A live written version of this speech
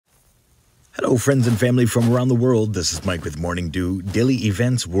Hello, friends and family from around the world. This is Mike with Morning Dew, daily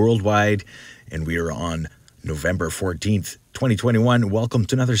events worldwide, and we are on November 14th, 2021. Welcome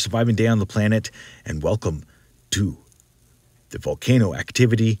to another surviving day on the planet, and welcome to the volcano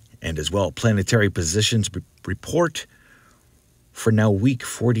activity and as well planetary positions report for now week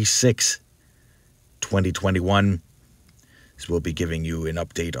 46, 2021. So we'll be giving you an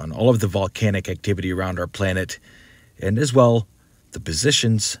update on all of the volcanic activity around our planet and as well the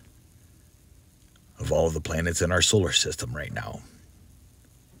positions of all of the planets in our solar system right now.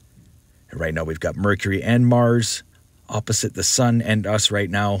 And right now we've got Mercury and Mars opposite the Sun and us right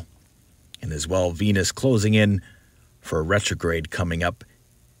now, and as well Venus closing in for a retrograde coming up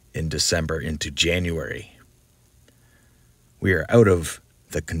in December into January. We are out of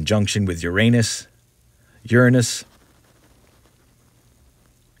the conjunction with Uranus,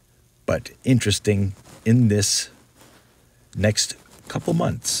 but interesting, in this next couple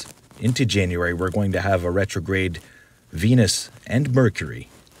months into January, we're going to have a retrograde Venus and Mercury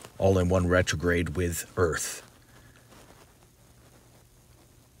all in one retrograde with Earth.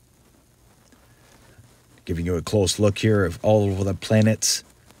 Giving you a close look here of all of the planets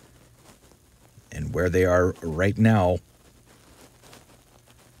and where they are right now.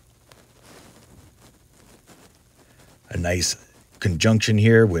 A nice conjunction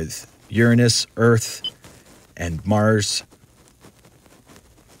here with Uranus, Earth, and Mars.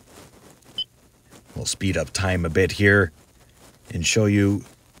 We'll speed up time a bit here and show you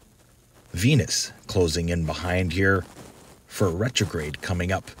Venus closing in behind here for a retrograde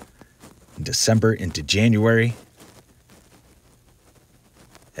coming up in December into January.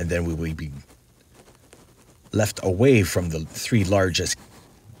 And then we will be left away from the three largest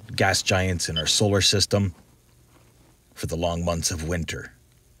gas giants in our solar system for the long months of winter.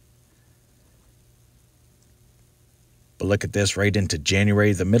 But look at this, right into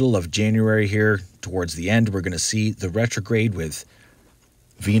January, the middle of January here, towards the end, we're going to see the retrograde with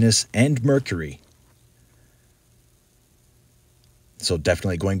Venus and Mercury. So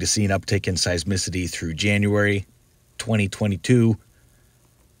definitely going to see an uptick in seismicity through January 2022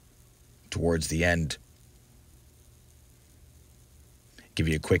 towards the end. Give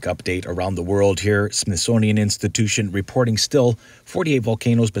you a quick update around the world here. Smithsonian Institution reporting still 48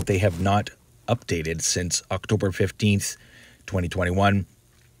 volcanoes, but they have not updated since October 15th, 2021.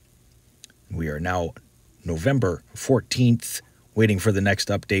 We are now November 14th, waiting for the next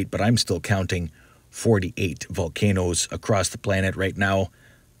update, but I'm still counting 48 volcanoes across the planet right now.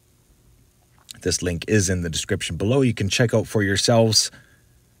 This link is in the description below. You can check out for yourselves.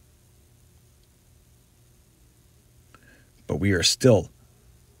 But we are still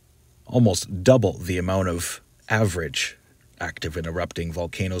almost double the amount of average active and erupting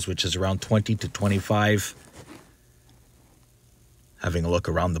volcanoes, which is around 20 to 25. Having a look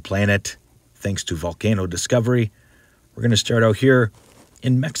around the planet, thanks to volcano discovery, we're going to start out here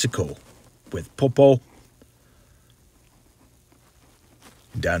in Mexico with Popo.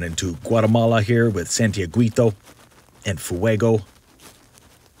 Down into Guatemala here with Santiaguito and Fuego.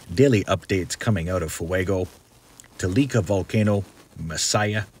 Daily updates coming out of Fuego. Tilica volcano,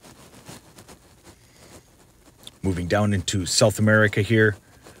 Masaya. Moving down into South America here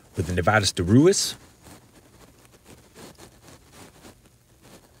with the Nevadas de Ruiz.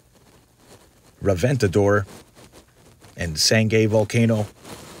 Reventador and Sangay volcano.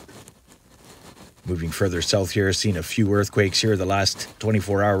 Moving further south here, seeing a few earthquakes here the last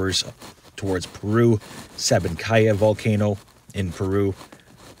 24 hours towards Peru. Sabancaya volcano in Peru.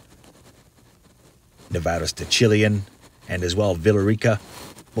 Nevadas de Chilean and as well Villarrica,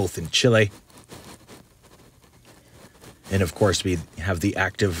 both in Chile. And of course, we have the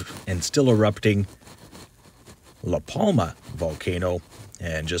active and still erupting La Palma volcano.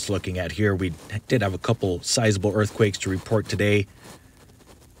 And just looking at here, we did have a couple sizable earthquakes to report today,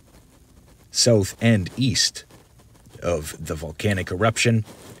 south and east of the volcanic eruption,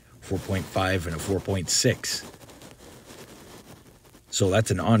 4.5 and a 4.6. So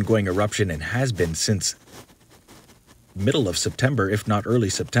that's an ongoing eruption and has been since middle of September, if not early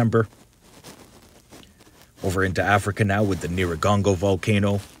September. Over into Africa now with the Nyiragongo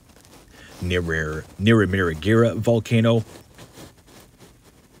volcano, Nyamiragira volcano,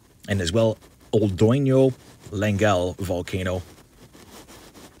 and as well Oldoño Langal volcano.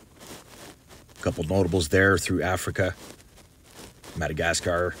 A couple notables there through Africa,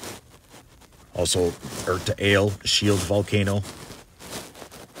 Madagascar, also Erta Ale Shield volcano.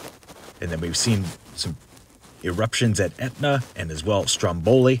 And then we've seen some eruptions at Etna and as well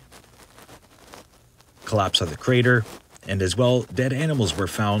Stromboli. Collapse of the crater, and as well dead animals were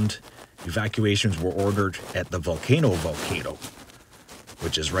found. Evacuations were ordered at the volcano.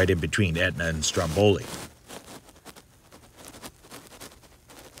 which is right in between Etna and Stromboli.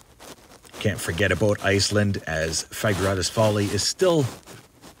 Can't forget about Iceland, as Fagradalsfjall Folly is still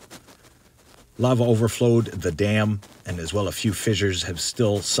lava overflowed the dam, and as well a few fissures have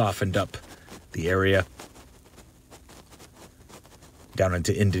still softened up the area. Down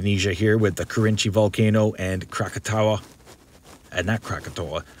into Indonesia here with the Kerinci volcano and Krakatau, not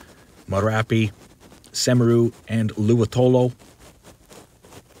Krakatoa, Merapi, Semeru, and Luwutolo.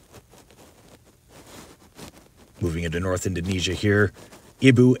 Moving into North Indonesia here,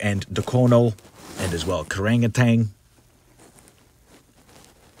 Ibu and Dukono, and as well Karangetang.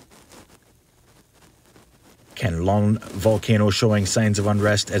 Canlon volcano showing signs of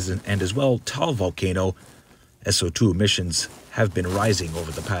unrest, and as well Tal volcano. SO2 emissions have been rising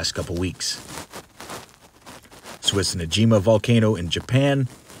over the past couple weeks. Swiss Najima volcano in Japan,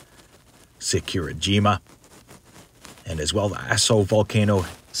 Sakurajima, and as well the Aso volcano,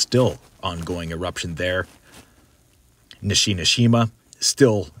 still ongoing eruption there. Nishinoshima,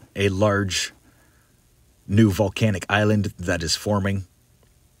 still a large new volcanic island that is forming.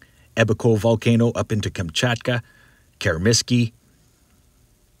 Ebeko volcano up into Kamchatka, Karmiski,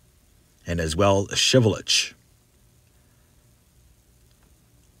 and as well Shiveluch.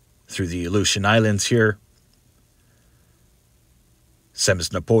 Through the Aleutian Islands here,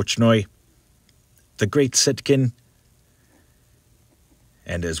 Semesnopochnoi, the Great Sitkin,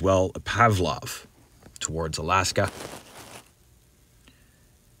 and as well Pavlov towards Alaska.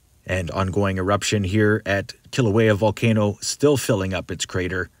 And ongoing eruption here at Kilauea volcano, still filling up its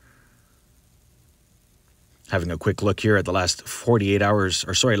crater. Having a quick look here at the last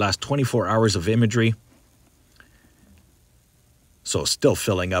 24 hours of imagery. So still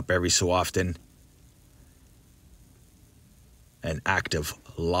filling up every so often. An active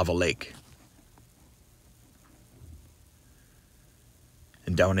lava lake.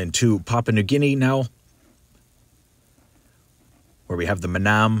 And down into Papua New Guinea now, where we have the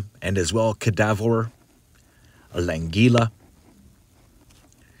Manam and as well Kadavor, Langila,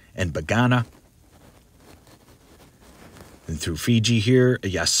 and Bagana. And through Fiji here,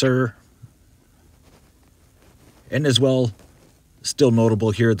 Yasur. And as well, still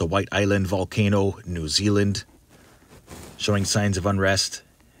notable here, the White Island volcano, New Zealand, showing signs of unrest.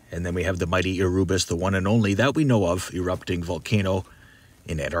 And then we have the mighty Erebus, the one and only that we know of, erupting volcano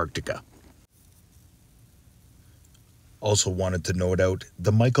in Antarctica. Also wanted to note out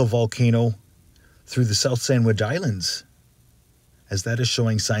the Michael volcano through the South Sandwich Islands, as that is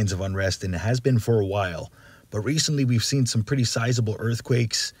showing signs of unrest, and it has been for a while. But recently we've seen some pretty sizable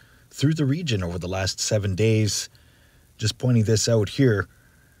earthquakes through the region over the last 7 days. Just pointing this out here,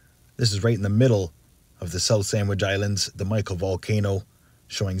 this is right in the middle of the South Sandwich Islands, the Michael volcano,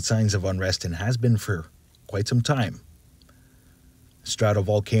 showing signs of unrest, and has been for quite some time.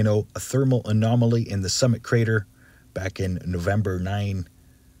 Stratovolcano, a thermal anomaly in the summit crater back in November 9,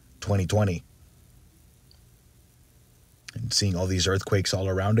 2020. And seeing all these earthquakes all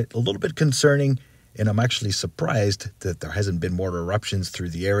around it, a little bit concerning, and I'm actually surprised that there hasn't been more eruptions through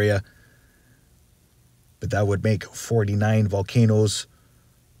the area. But that would make 49 volcanoes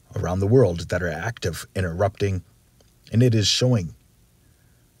around the world that are active and erupting, and it is showing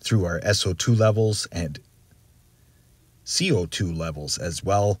through our SO2 levels and CO2 levels, as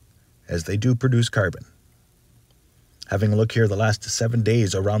well as they do produce carbon. Having a look here, the last 7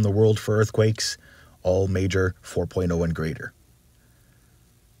 days around the world for earthquakes, all major 4.0 and greater.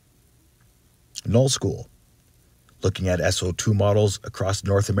 Null School, looking at SO2 models across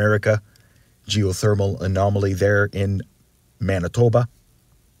North America, geothermal anomaly there in Manitoba.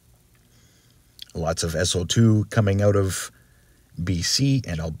 Lots of SO2 coming out of BC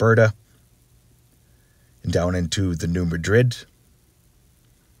and Alberta, and down into the New Madrid.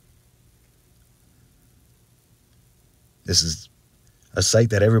 This is a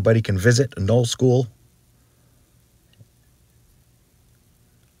site that everybody can visit, Null School.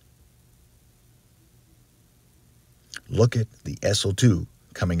 Look at the SO2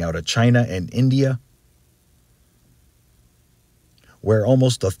 coming out of China and India, where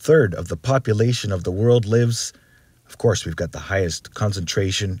almost a third of the population of the world lives. Of course, we've got the highest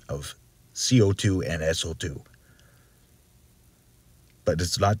concentration of CO2 and SO2. But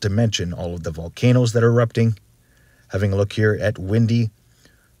it's not to mention all of the volcanoes that are erupting. Having a look here at Windy,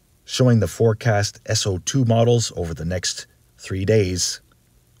 showing the forecast SO2 models over the next 3 days.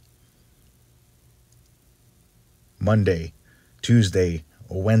 Monday, Tuesday,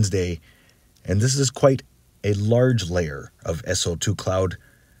 Wednesday, and this is quite a large layer of SO2 cloud.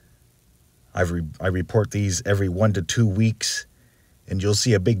 I report these every 1 to 2 weeks, and you'll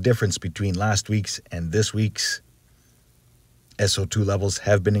see a big difference between last week's and this week's SO2 levels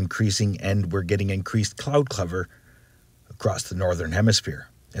have been increasing, and we're getting increased cloud cover across the northern hemisphere.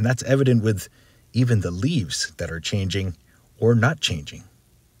 And that's evident with even the leaves that are changing or not changing.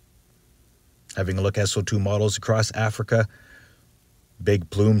 Having a look at SO2 models across Africa, big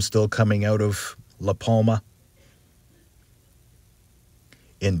plumes still coming out of La Palma,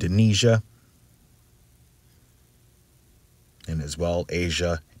 Indonesia, and as well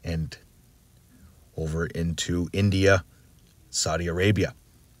Asia and over into India, Saudi Arabia.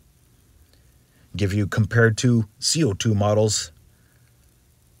 Give you compared to CO2 models.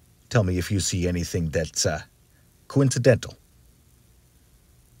 Tell me if you see anything that's coincidental.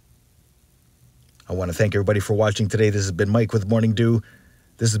 I want to thank everybody for watching today. This has been Mike with Morning Dew.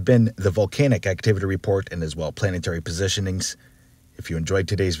 This has been the Volcanic Activity Report and as well planetary positionings. If you enjoyed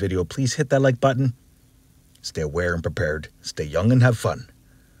today's video, please hit that like button. Stay aware and prepared. Stay young and have fun.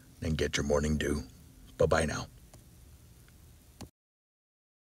 And get your morning dew. Bye-bye now.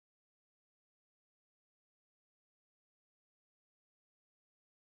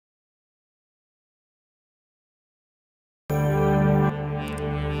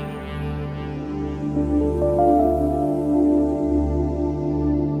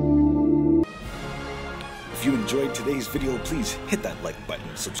 If you enjoyed today's video, please hit that like button,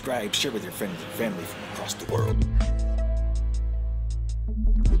 subscribe, share with your friends and family from across the world.